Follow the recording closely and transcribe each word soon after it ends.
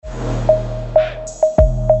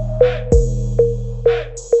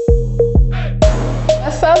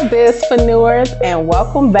Bizpreneurs, and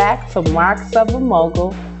welcome back to Marks of a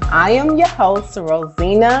Mogul. I am your host,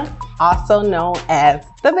 Rosina, also known as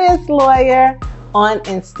the Biz Lawyer on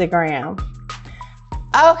Instagram.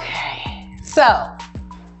 Okay, so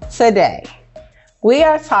today we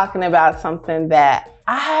are talking about something that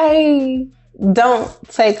I don't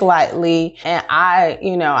take lightly, and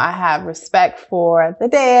I have respect for the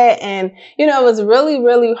dead, and it was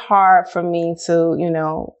really hard for me to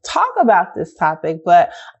talk about this topic,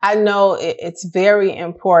 but I know it's very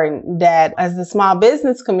important that as the small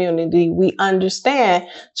business community we understand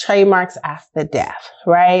trademarks after death,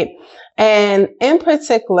 right? And in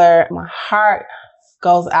particular, my heart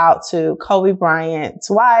goes out to Kobe Bryant's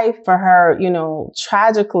wife for her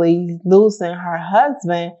tragically losing her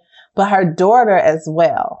husband, but her daughter as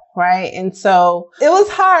well, right? And so it was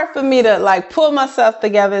hard for me to pull myself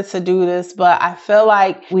together to do this, but I feel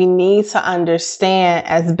like we need to understand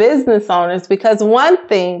as business owners, because one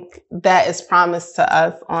thing that is promised to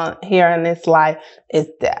us here in this life is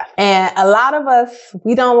death. And a lot of us,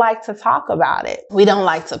 we don't like to talk about it. We don't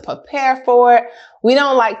like to prepare for it. We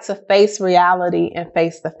don't like to face reality and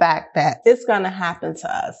face the fact that it's going to happen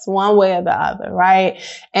to us one way or the other, right?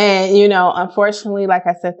 And, unfortunately, like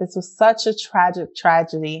I said, this was such a tragic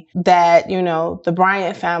tragedy that, the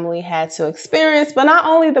Bryant family had to experience, but not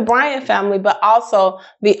only the Bryant family, but also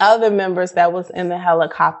the other members that was in the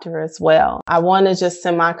helicopter as well. I want to just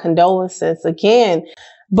send my condolences again.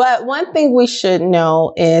 But one thing we should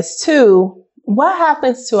know is too, what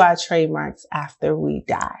happens to our trademarks after we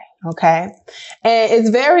die? Okay. And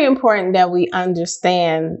it's very important that we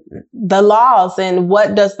understand the laws and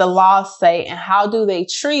what does the law say and how do they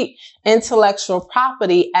treat intellectual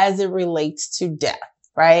property as it relates to death,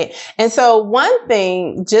 right? And so one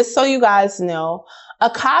thing, just so you guys know,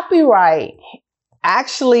 a copyright,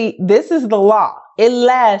 actually, this is the law. It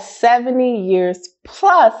lasts 70 years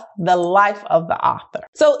plus the life of the author.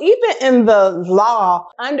 So even in the law,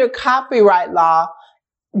 under copyright law,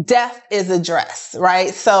 death is addressed,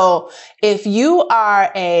 right? So if you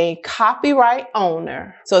are a copyright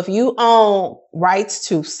owner, so if you own rights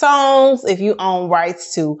to songs, if you own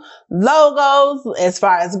rights to logos, as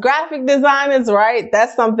far as graphic designers, right?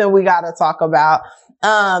 That's something we got to talk about.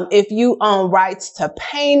 If you own rights to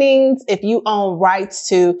paintings, if you own rights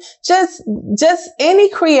to just any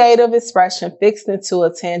creative expression fixed into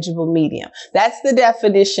a tangible medium. That's the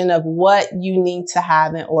definition of what you need to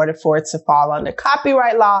have in order for it to fall under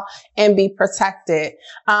copyright law and be protected.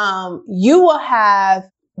 You will have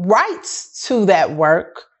rights to that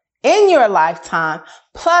work in your lifetime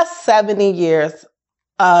plus 70 years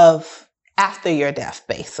of after your death,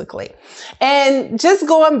 basically. And just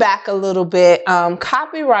going back a little bit,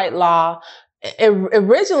 copyright law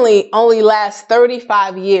originally only lasts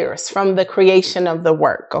 35 years from the creation of the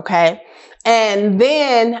work, okay? And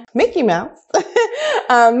then Mickey Mouse,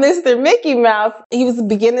 Mr. Mickey Mouse, he was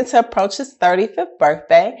beginning to approach his 35th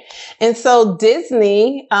birthday. And so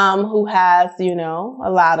Disney, who has, a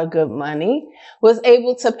lot of good money, was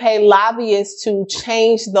able to pay lobbyists to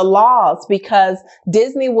change the laws because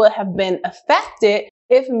Disney would have been affected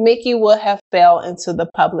if Mickey would have fell into the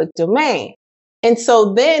public domain. And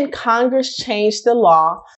so then Congress changed the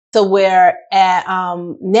law to where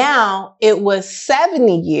now it was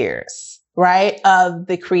 70 years, right, of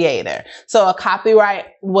the creator. So a copyright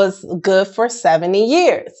was good for 70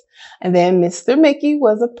 years. And then Mr. Mickey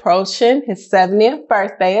was approaching his 70th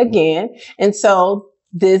birthday again. And so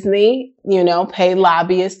Disney, paid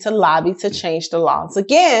lobbyists to lobby to change the laws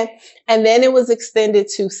again. And then it was extended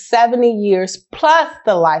to 70 years plus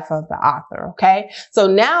the life of the author. Okay. So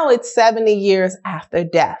now it's 70 years after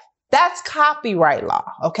death. That's copyright law.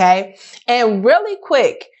 Okay. And really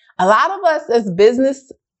quick, a lot of us as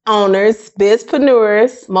business owners,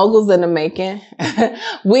 bizpreneurs, moguls in the making,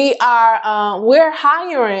 we're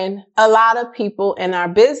hiring a lot of people in our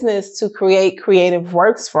business to create creative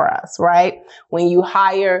works for us, right? When you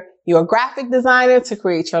hire your graphic designer to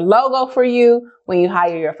create your logo for you, when you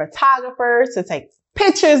hire your photographer to take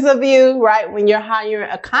pictures of you, right? When you're hiring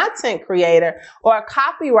a content creator or a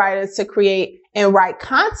copywriter to create and write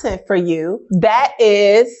content for you, that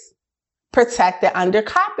is protected under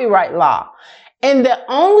copyright law. And the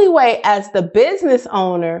only way as the business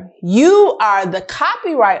owner, you are the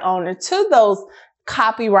copyright owner to those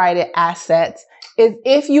copyrighted assets is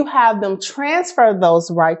if you have them transfer those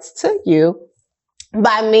rights to you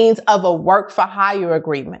by means of a work for hire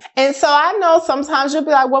agreement. And so I know sometimes you'll be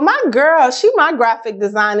like, well, my girl, she my graphic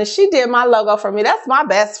designer. She did my logo for me. That's my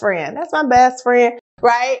best friend. That's my best friend,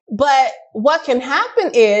 right? But what can happen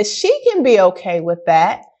is she can be okay with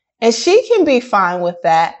that and she can be fine with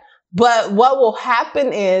that. But what will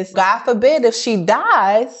happen is, God forbid, if she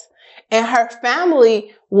dies and her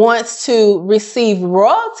family wants to receive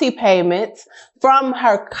royalty payments from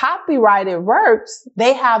her copyrighted works,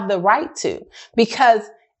 they have the right to, because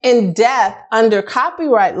in death, under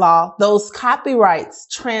copyright law, those copyrights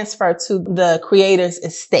transfer to the creator's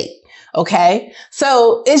estate. Okay.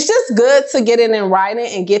 So it's just good to get it in writing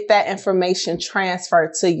and get that information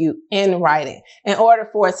transferred to you in writing in order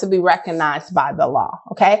for it to be recognized by the law.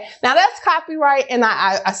 Okay. Now that's copyright. And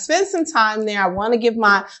I spent some time there. I want to give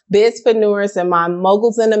my bizpreneurs and my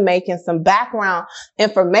moguls in the making some background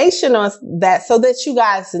information on that so that you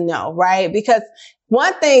guys know, right? Because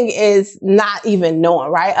one thing is not even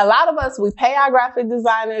knowing, right? A lot of us, we pay our graphic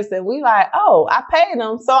designers and we like, oh, I paid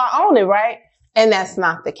them, so I own it, right? And that's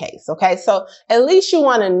not the case. Okay. So at least you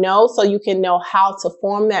want to know so you can know how to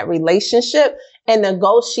form that relationship and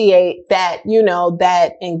negotiate that,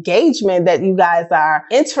 that engagement that you guys are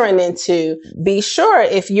entering into. Be sure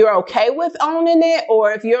if you're okay with owning it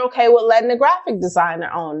or if you're okay with letting the graphic designer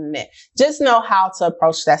own it. Just know how to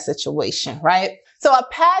approach that situation, right? So a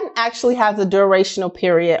patent actually has a durational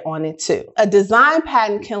period on it too. A design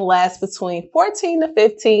patent can last between 14 to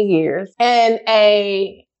 15 years, and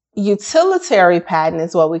a utilitarian patent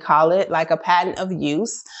is what we call it, like a patent of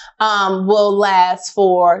use, will last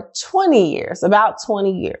for 20 years, about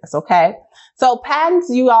 20 years. Okay. So patents,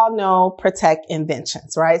 you all know, protect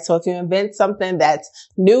inventions, right? So if you invent something that's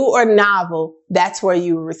new or novel, that's where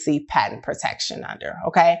you receive patent protection under.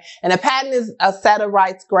 Okay. And a patent is a set of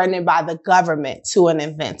rights granted by the government to an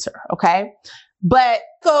inventor. Okay. But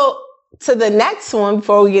go to the next one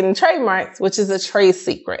before we get into trademarks, which is a trade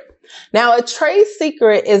secret. Now, a trade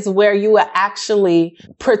secret is where you will actually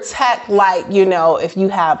protect, like, if you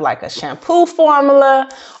have like a shampoo formula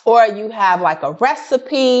or you have like a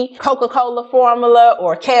recipe, Coca-Cola formula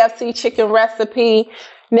or KFC chicken recipe.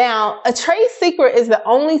 Now, a trade secret is the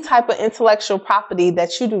only type of intellectual property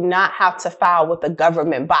that you do not have to file with a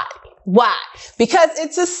government body. Why? Because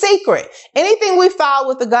it's a secret. Anything we file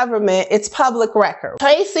with the government, it's public record.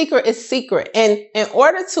 Trade secret is secret. And in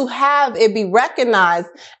order to have it be recognized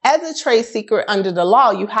as a trade secret under the law,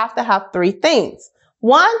 you have to have three things.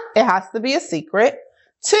 One, it has to be a secret.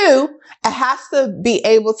 Two, it has to be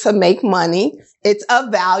able to make money. It's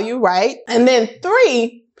of value, right? And then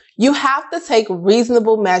three, you have to take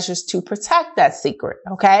reasonable measures to protect that secret.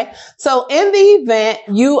 Okay. So in the event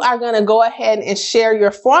you are going to go ahead and share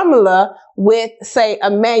your formula with, say,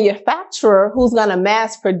 a manufacturer who's going to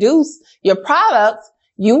mass produce your products,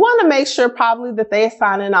 you want to make sure probably that they're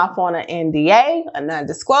signing off on an NDA, a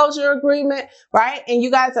non-disclosure agreement, right? And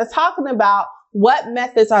you guys are talking about what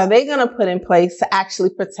methods are they going to put in place to actually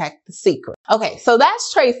protect the secret. Okay, so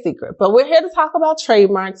that's trade secret, but we're here to talk about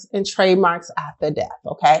trademarks and trademarks after death,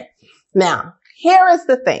 okay? Now, here is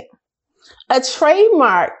the thing. A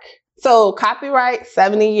trademark, so copyright,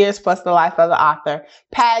 70 years plus the life of the author.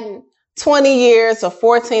 Patent, 20 years or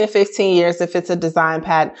 14 to 15 years if it's a design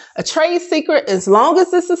patent. A trade secret, as long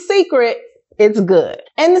as it's a secret, it's good.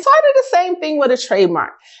 And it's sort of the same thing with a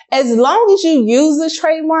trademark. As long as you use the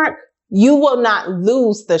trademark, you will not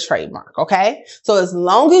lose the trademark, okay? So as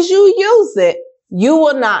long as you use it, you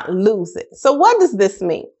will not lose it. So what does this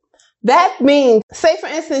mean? That means, say for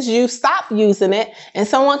instance, you stop using it and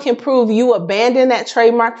someone can prove you abandoned that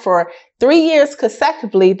trademark for 3 years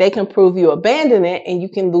consecutively, they can prove you abandoned it and you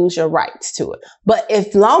can lose your rights to it. But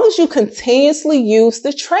as long as you continuously use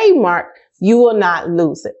the trademark, you will not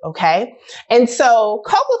lose it, okay? And so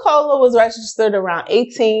Coca-Cola was registered around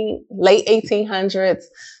late 1800s.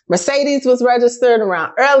 Mercedes was registered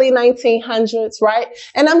around early 1900s, right?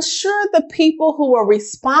 And I'm sure the people who were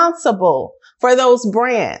responsible for those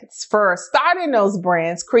brands, for starting those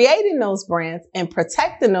brands, creating those brands, and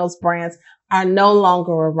protecting those brands are no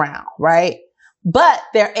longer around, right? But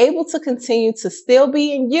they're able to continue to still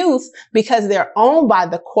be in use because they're owned by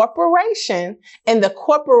the corporation and the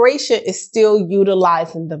corporation is still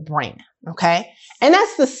utilizing the brand. Okay. And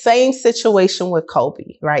that's the same situation with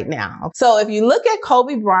Kobe right now. So if you look at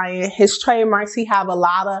Kobe Bryant, his trademarks, he have a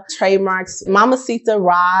lot of trademarks. Mamacita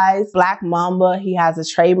Rise, Black Mamba, he has a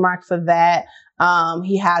trademark for that.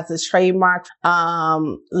 He has a trademark,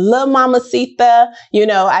 Lil Mamacita,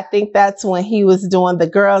 I think that's when he was doing the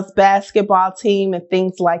girls basketball team and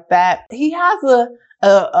things like that. He has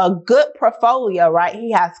a good portfolio, right?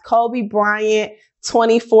 He has Kobe Bryant,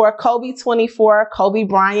 24, Kobe 24, Kobe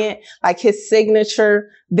Bryant, like his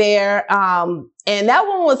signature there. And that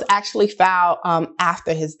one was actually filed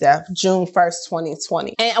after his death, June 1st,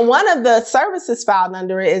 2020. And one of the services filed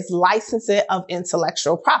under it is licensing of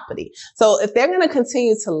intellectual property. So if they're going to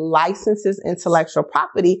continue to license his intellectual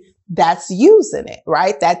property, that's using it,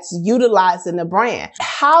 right? That's utilizing the brand.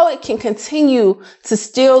 How it can continue to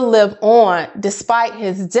still live on despite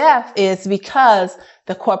his death is because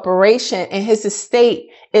the corporation and his estate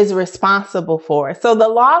is responsible for it. So the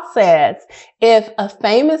law says if a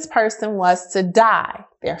famous person was to die,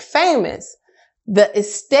 they're famous, the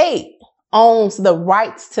estate owns the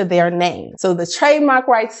rights to their name. So the trademark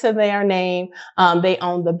rights to their name, they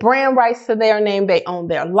own the brand rights to their name, they own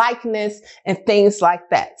their likeness and things like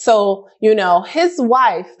that. So, you know, his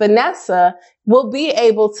wife, Vanessa, will be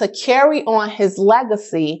able to carry on his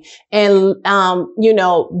legacy and, you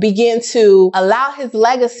know, begin to allow his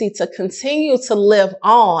legacy to continue to live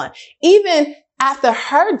on, even after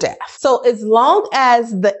her death. So as long as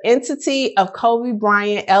the entity of Kobe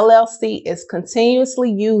Bryant LLC is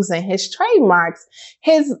continuously using his trademarks,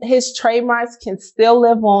 his trademarks can still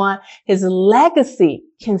live on. His legacy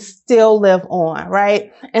can still live on,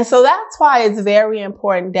 right? And so that's why it's very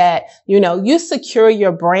important that, you know, you secure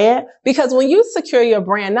your brand, because when you secure your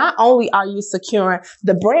brand, not only are you securing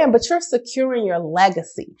the brand, but you're securing your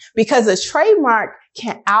legacy, because a trademark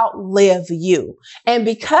can outlive you. And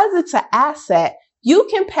because it's an asset, you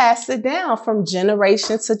can pass it down from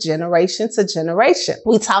generation to generation to generation.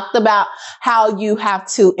 We talked about how you have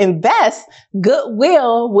to invest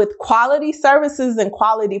goodwill with quality services and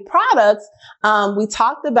quality products. We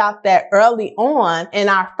talked about that early on in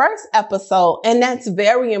our first episode, and that's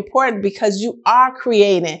very important because you are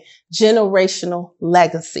creating generational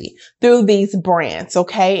legacy through these brands,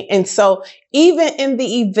 okay? And so even in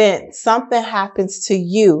the event something happens to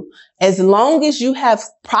you, as long as you have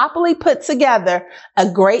properly put together a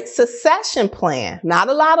great succession plan. Not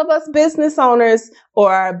a lot of us business owners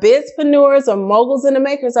or bizpreneurs or moguls and the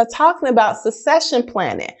makers are talking about succession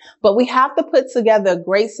planning, but we have to put together a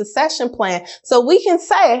great succession plan so we can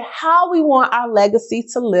say how we want our legacy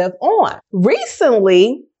to live on.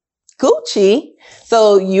 Recently, Gucci.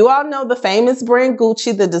 So you all know the famous brand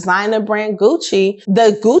Gucci, the designer brand Gucci.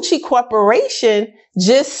 The Gucci Corporation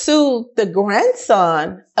just sued the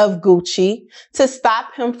grandson of Gucci to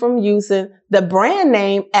stop him from using the brand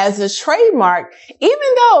name as a trademark,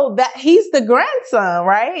 even though that he's the grandson,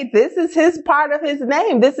 right? This is his part of his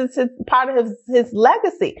name. This is his part of his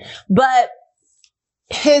legacy. But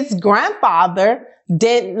his grandfather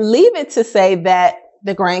didn't leave it to say that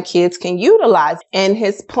the grandkids can utilize in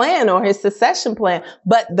his plan or his succession plan,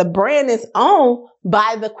 but the brand is owned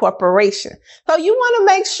by the corporation. So you want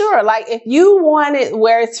to make sure, like, if you want it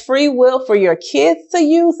where it's free will for your kids to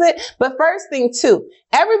use it, but first thing too,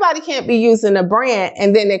 everybody can't be using a brand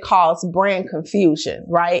and then it causes brand confusion,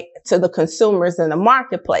 right, to the consumers in the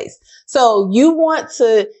marketplace. So you want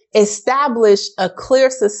to establish a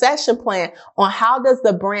clear succession plan on how does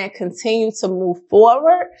the brand continue to move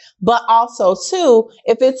forward, but also too,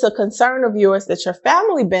 if it's a concern of yours that your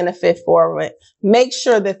family benefit forward, make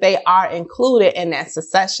sure that they are included in that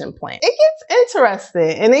succession plan. It gets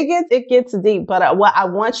interesting and it gets deep, but what I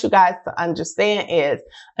want you guys to understand is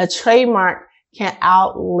a trademark can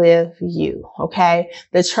outlive you, okay?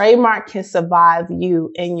 The trademark can survive you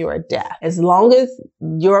in your death. As long as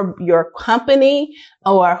your company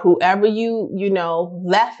or whoever you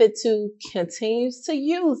left it to continues to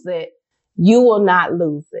use it, you will not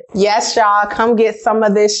lose it. Yes, y'all, come get some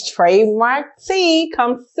of this trademark tea.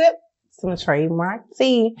 Come sip some trademark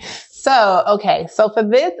tea. So, okay, so for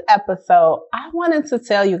this episode, I wanted to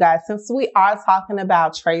tell you guys, since we are talking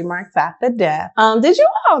about trademarks after death, did you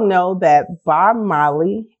all know that Bob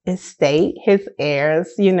Marley estate, his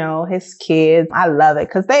heirs, his kids, I love it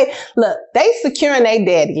because they securing their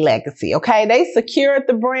daddy legacy, okay? They secured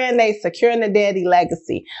the brand, they securing the daddy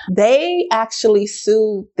legacy. They actually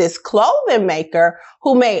sued this clothing maker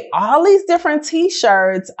who made all these different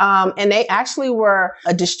t-shirts, and they actually were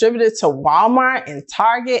a distributor to Walmart and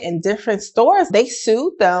Target and different stores. They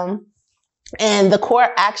sued them. And the court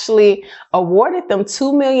actually awarded them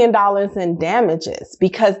 $2 million in damages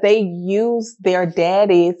because they used their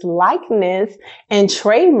daddy's likeness and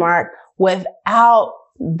trademark without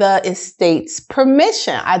the estate's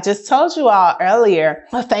permission. I just told you all earlier,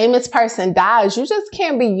 a famous person dies, you just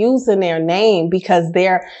can't be using their name because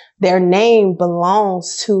they're their name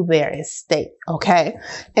belongs to their estate. Okay.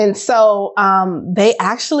 And so, they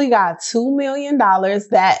actually got $2 million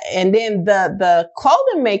and then the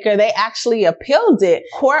clothing maker, they actually appealed it.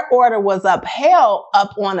 Court order was upheld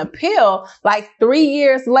up on appeal like 3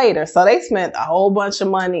 years later. So they spent a whole bunch of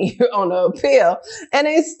money on the appeal and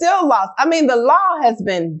they still lost. I mean, the law has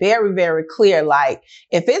been very, very clear. Like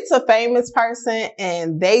if it's a famous person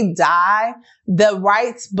and they die, the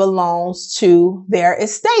rights belongs to their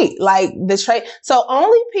estate, like the trade. So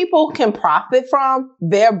only people can profit from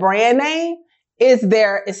their brand name is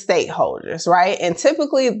their estate holders, right? And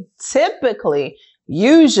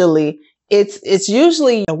usually it's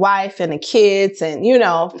usually the wife and the kids and, you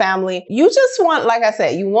know, family. You just want, like I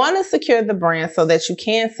said, you want to secure the brand so that you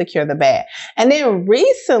can secure the bag. And then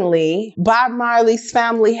recently, Bob Marley's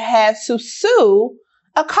family had to sue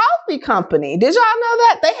a coffee company. Did y'all know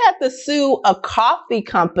that? They had to sue a coffee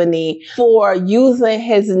company for using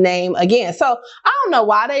his name again. So I don't know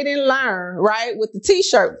why they didn't learn, right, with the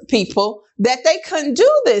t-shirt people that they couldn't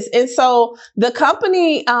do this. And so the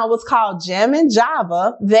company was called Jam and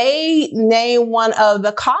Java. They named one of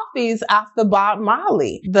the coffees after Bob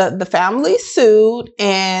Marley. The family sued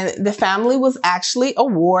and the family was actually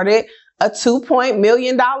awarded a $2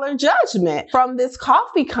 million judgment from this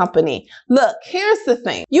coffee company. Look, here's the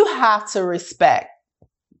thing. You have to respect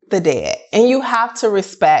the dead and you have to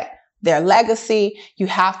respect their legacy. You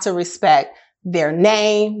have to respect their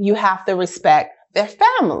name. You have to respect their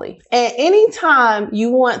family. And anytime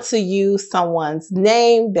you want to use someone's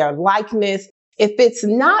name, their likeness, if it's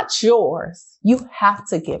not yours, you have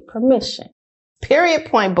to get permission. Period,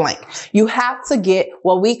 point blank. You have to get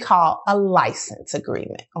what we call a license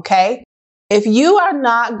agreement, okay? If you are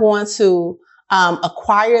not going to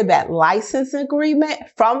acquire that license agreement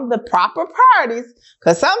from the proper parties,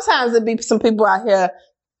 because sometimes it be some people out here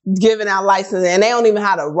giving out licenses and they don't even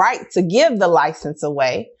have the right to give the license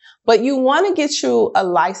away. But you want to get you a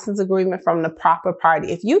license agreement from the proper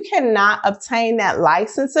party. If you cannot obtain that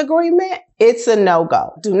license agreement, it's a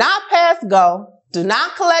no-go. Do not pass go. Do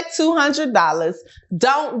not collect $200.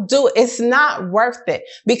 Don't do it. It's not worth it.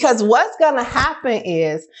 Because what's going to happen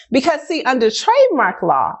is, because see, under trademark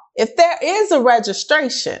law, if there is a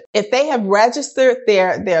registration, if they have registered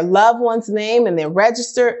their loved one's name and they're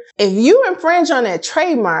registered, if you infringe on that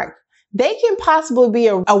trademark, they can possibly be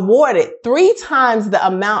awarded 3 times the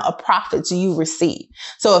amount of profits you receive.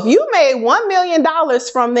 So if you made $1 million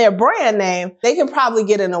from their brand name, they can probably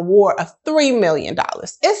get an award of $3 million.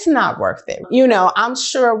 It's not worth it. You know, I'm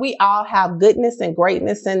sure we all have goodness and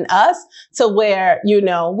greatness in us to where, you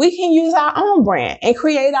know, we can use our own brand and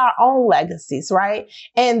create our own legacies, right?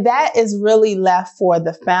 And that is really left for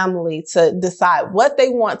the family to decide what they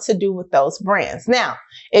want to do with those brands. Now,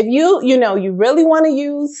 if you really want to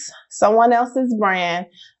use someone else's brand,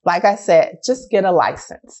 like I said, just get a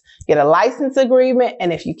license. Get a license agreement.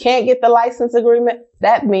 And if you can't get the license agreement,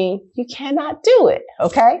 that means you cannot do it.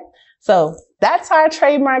 Okay? So that's our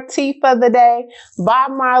trademark tea for the day.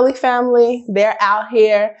 Bob Marley family, they're out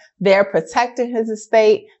here. They're protecting his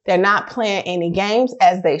estate. They're not playing any games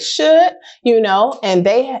as they should, you know, and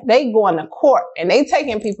they going to court and they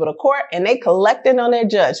taking people to court and they collecting on their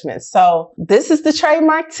judgments. So this is the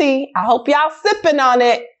trademark tea. I hope y'all sipping on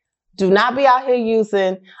it. Do not be out here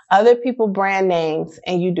using other people's brand names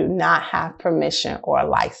and you do not have permission or a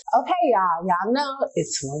license. Okay, y'all know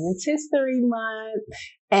it's Women's History Month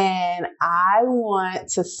and I want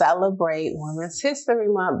to celebrate Women's History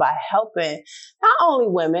Month by helping not only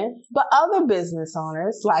women, but other business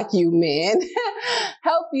owners like you men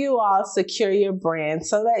help you all secure your brand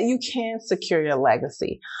so that you can secure your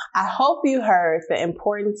legacy. I hope you heard the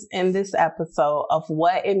importance in this episode of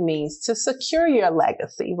what it means to secure your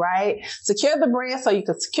legacy, right? Secure the brand so you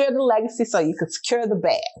can secure the legacy so you can secure the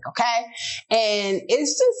bag, okay? And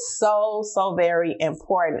it's just so very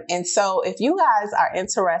important. And so if you guys are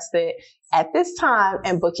interested at this time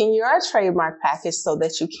in booking your trademark package so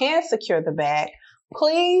that you can secure the bag,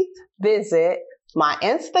 please visit my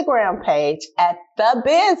Instagram page at The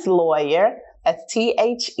Biz Lawyer. That's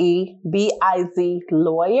THEBIZ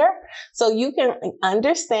Lawyer. So you can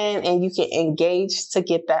understand and you can engage to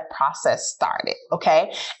get that process started.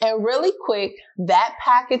 Okay. And really quick, that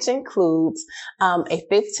package includes a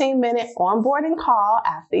 15-minute onboarding call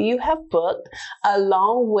after you have booked,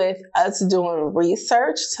 along with us doing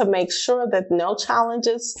research to make sure that no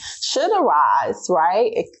challenges should arise,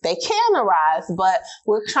 right? They can arise, but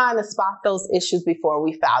we're trying to spot those issues before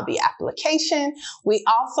we file the application. We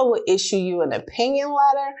also will issue you an an opinion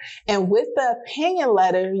letter. And with the opinion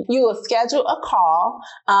letter, you will schedule a call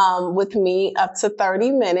with me up to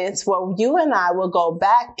 30 minutes where you and I will go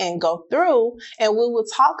back and go through and we will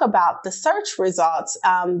talk about the search results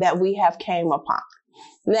that we have came upon.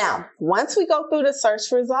 Now, once we go through the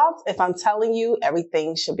search results, if I'm telling you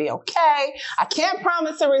everything should be okay, I can't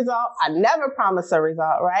promise a result. I never promise a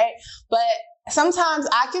result, right? But sometimes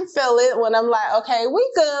I can feel it when I'm like, okay, we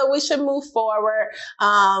good. We should move forward.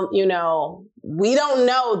 We don't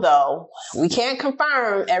know though. We can't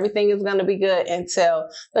confirm everything is going to be good until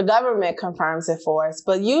the government confirms it for us.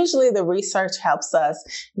 But usually the research helps us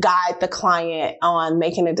guide the client on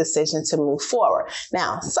making a decision to move forward.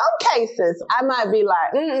 Now, some cases I might be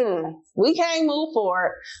like, we can't move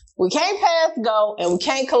forward. We can't pass go and we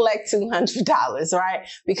can't collect $200, right?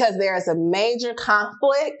 Because there's a major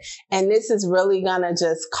conflict and this is really going to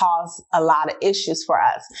just cause a lot of issues for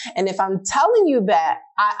us. And if I'm telling you that,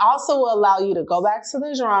 I also will allow you to go back to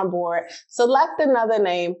the drawing board, select another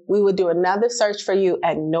name. We will do another search for you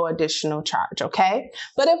at no additional charge, okay?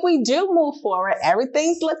 But if we do move forward,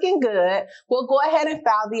 everything's looking good, we'll go ahead and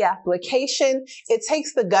file the application. It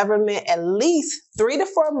takes the government at least 3 to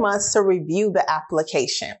 4 months to review the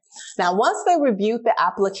application. Now, once they review the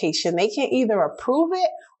application, they can either approve it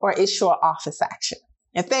or issue an office action.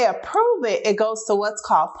 If they approve it, it goes to what's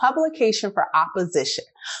called publication for opposition.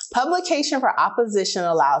 Publication for opposition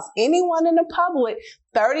allows anyone in the public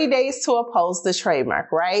 30 days to oppose the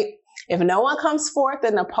trademark, right? If no one comes forth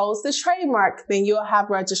and oppose the trademark, then you'll have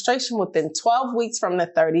registration within 12 weeks from the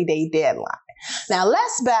 30-day deadline. Now,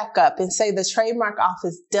 let's back up and say the trademark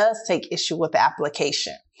office does take issue with the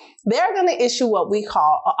application. They're going to issue what we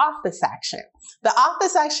call an office action. The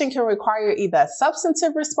office action can require either a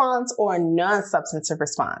substantive response or a non-substantive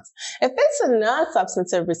response. If it's a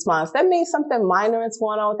non-substantive response, that means something minor is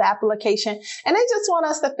going on with the application and they just want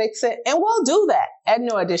us to fix it, and we'll do that at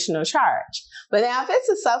no additional charge. But now if it's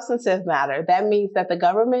a substantive matter, that means that the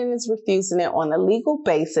government is refusing it on a legal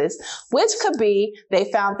basis, which could be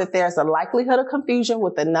they found that there's a likelihood of confusion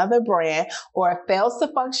with another brand, or it fails to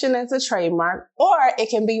function as a trademark, or it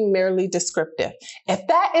can be merely descriptive. If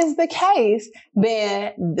that is the case,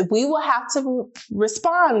 then we will have to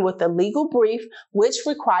respond with a legal brief, which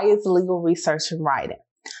requires legal research and writing.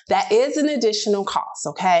 That is an additional cost,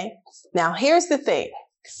 okay? Now, here's the thing.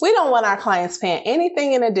 We don't want our clients paying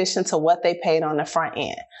anything in addition to what they paid on the front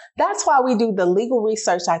end. That's why we do the legal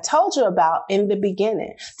research I told you about in the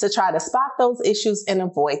beginning, to try to spot those issues and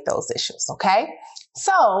avoid those issues, okay?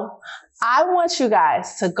 So I want you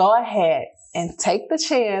guys to go ahead and take the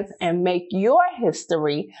chance and make your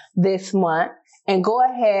history this month and go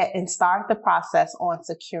ahead and start the process on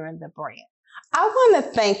securing the brand. I want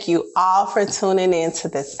to thank you all for tuning in to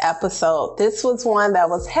this episode. This was one that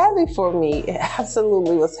was heavy for me. It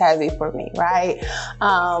absolutely was heavy for me, right?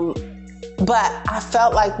 But I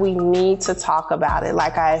felt like we need to talk about it,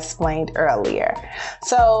 like I explained earlier.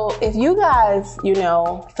 So if you guys,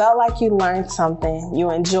 felt like you learned something, you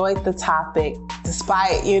enjoyed the topic,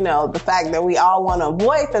 despite, the fact that we all want to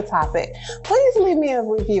avoid the topic, please leave me a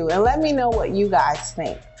review and let me know what you guys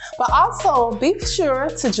think. But also be sure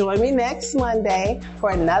to join me next Monday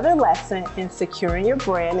for another lesson in securing your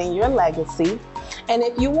brand and your legacy. And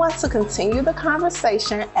if you want to continue the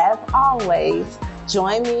conversation, as always,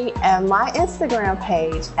 join me at my Instagram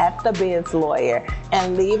page @TheBizLawyer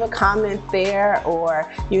and leave a comment there,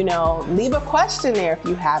 or, leave a question there if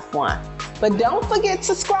you have one. But don't forget to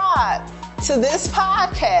subscribe to this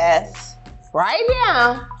podcast right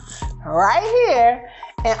now, right here,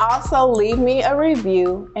 and also leave me a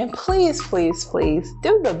review. And please, please, please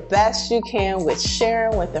do the best you can with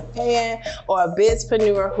sharing with a fan or a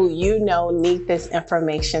bizpreneur who need this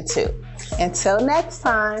information too. Until next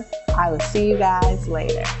time, I will see you guys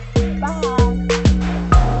later. Bye.